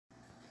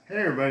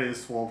Hey everybody,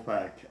 it's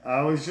Wolfpack.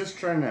 I was just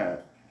trying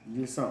to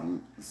do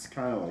something that's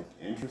kind of like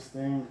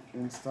interesting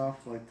and stuff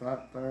like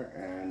that there,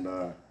 and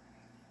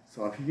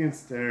so if you can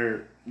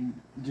stare,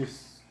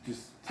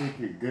 just take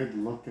a good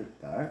look at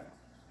that.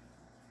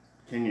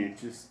 Can you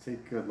just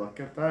take a good look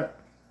at that?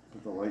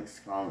 Put the likes,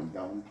 comment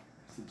down,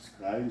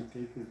 subscribe, and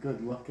take a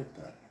good look at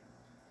that.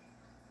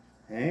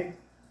 Hey?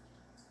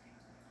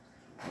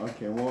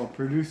 Okay, well, a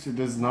producer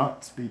does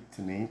not speak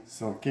to me,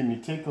 so can you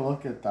take a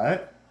look at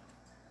that?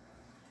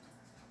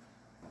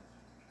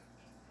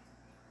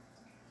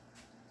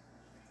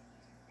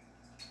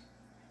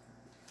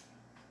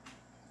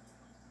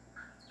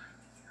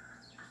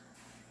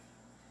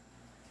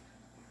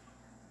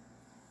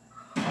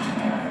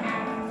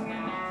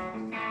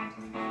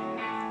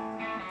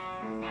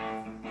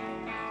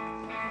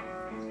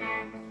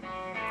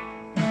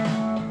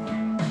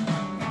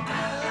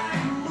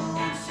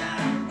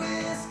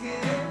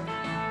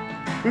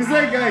 Who's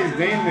that guy's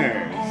name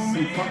there?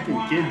 Some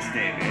fucking kid's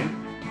name, man.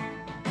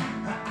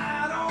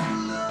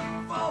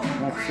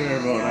 Not sure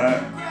about that.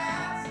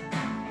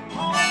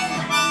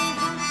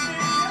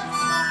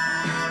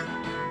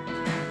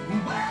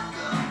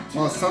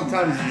 Well,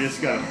 sometimes you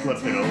just gotta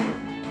flip it over.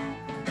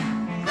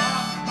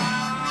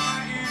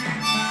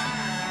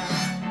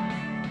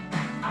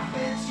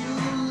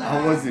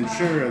 I wasn't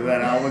sure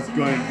that I was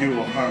going to do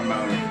a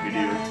harmonic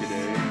video today.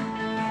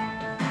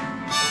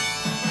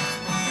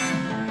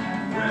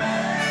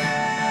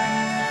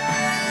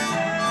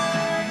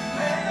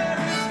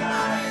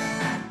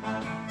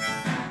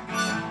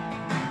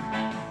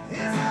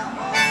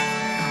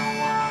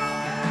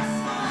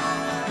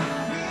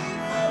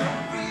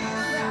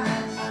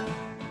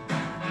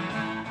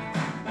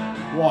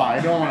 Well,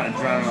 I don't want to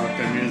drown out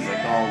the music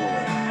all the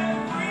way.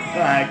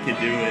 I could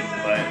do it,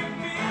 but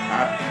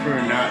I prefer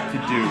not to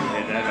do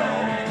it at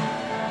all.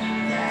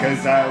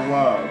 Because I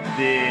love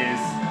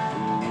this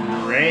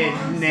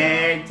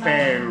redneck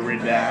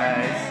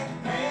paradise.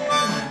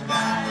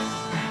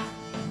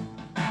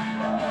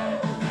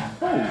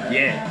 Oh,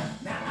 yeah.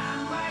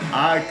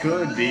 I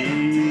could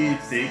be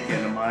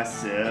thinking of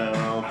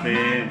myself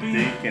and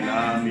thinking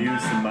I'm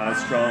using my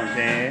strong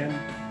hand.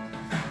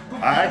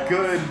 I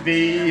could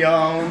be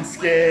on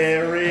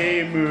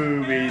scary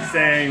movies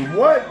saying,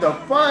 what the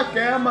fuck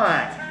am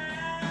I?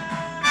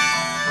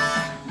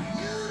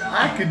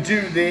 I could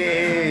do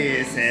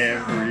this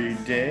every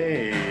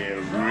day.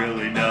 It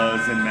really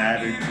doesn't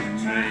matter to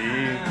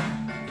me.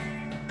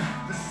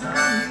 The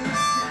sun is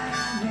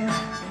shining,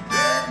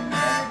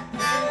 redneck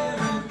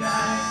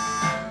paradise.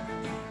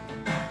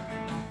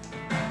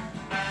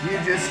 You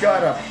just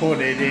gotta put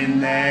it in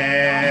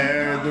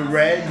there, the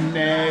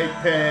redneck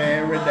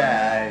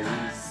paradise.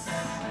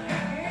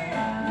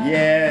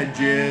 Yeah,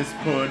 just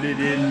put it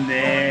in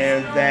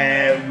there,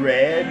 that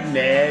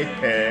redneck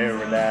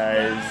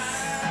paradise.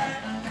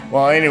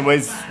 Well,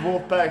 anyways,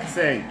 Wolfpack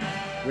saying,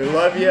 we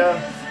love ya.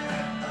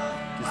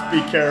 Just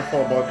be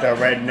careful about that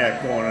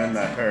redneck going in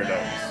that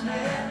paradise.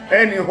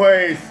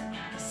 Anyways,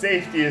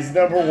 safety is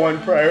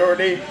 #1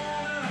 priority.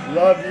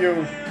 Love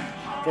you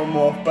from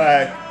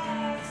Wolfpack.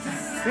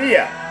 See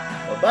ya.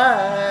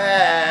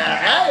 Bye-bye.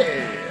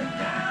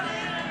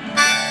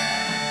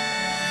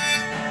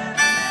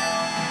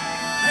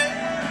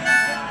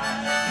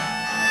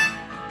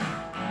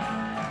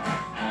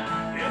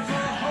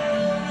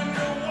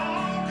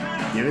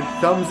 Give it a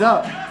thumbs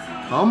up,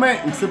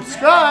 comment, and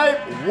subscribe.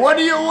 What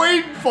are you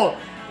waiting for?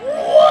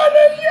 What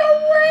are you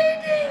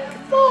waiting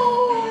for?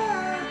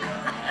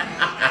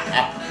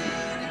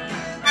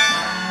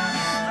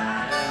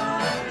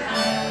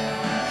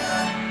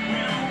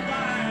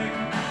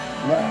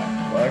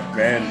 Fuck,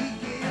 man.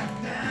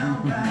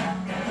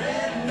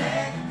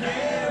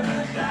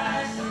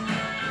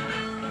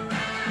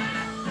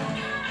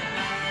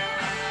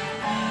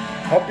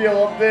 Hope you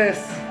love this.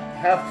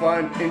 Have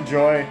fun,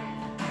 enjoy.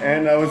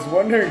 And I was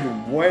wondering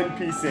when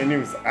Peace Annie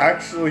was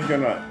actually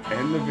gonna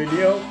end the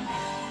video,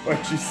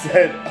 but she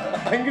said,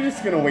 I'm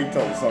just gonna wait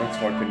till the song's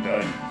fucking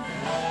done.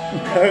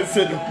 I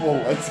said, well,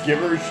 let's give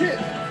her a shit.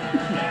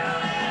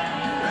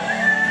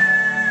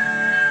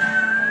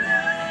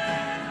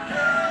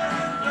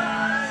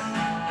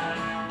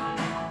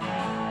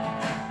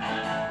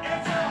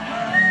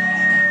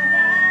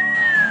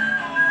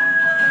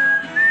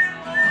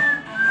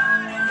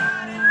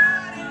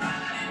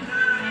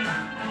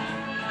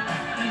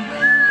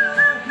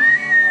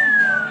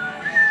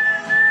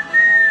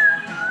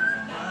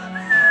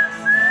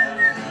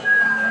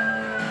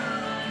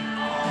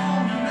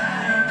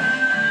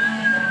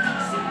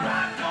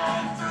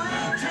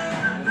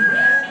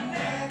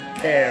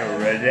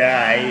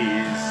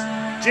 Paradise.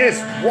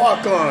 Just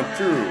walk on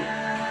through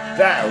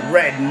that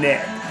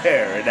redneck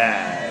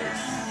paradise.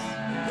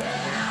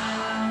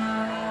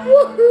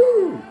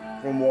 Woohoo!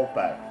 From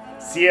Wolfpack.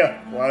 See ya.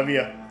 Love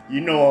ya.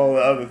 You know all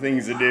the other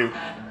things to do.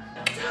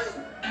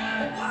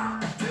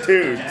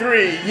 2,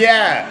 3,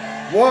 yeah.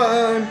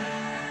 1,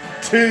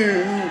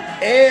 2,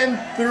 and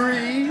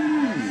 3.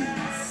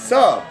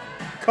 Sub,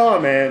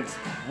 comment,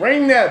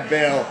 ring that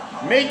bell,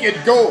 make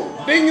it go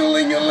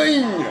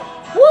ding-a-ling-a-ling.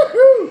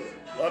 Woohoo!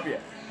 Love ya.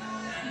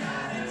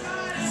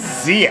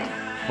 See ya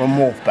from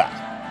Wolfpack.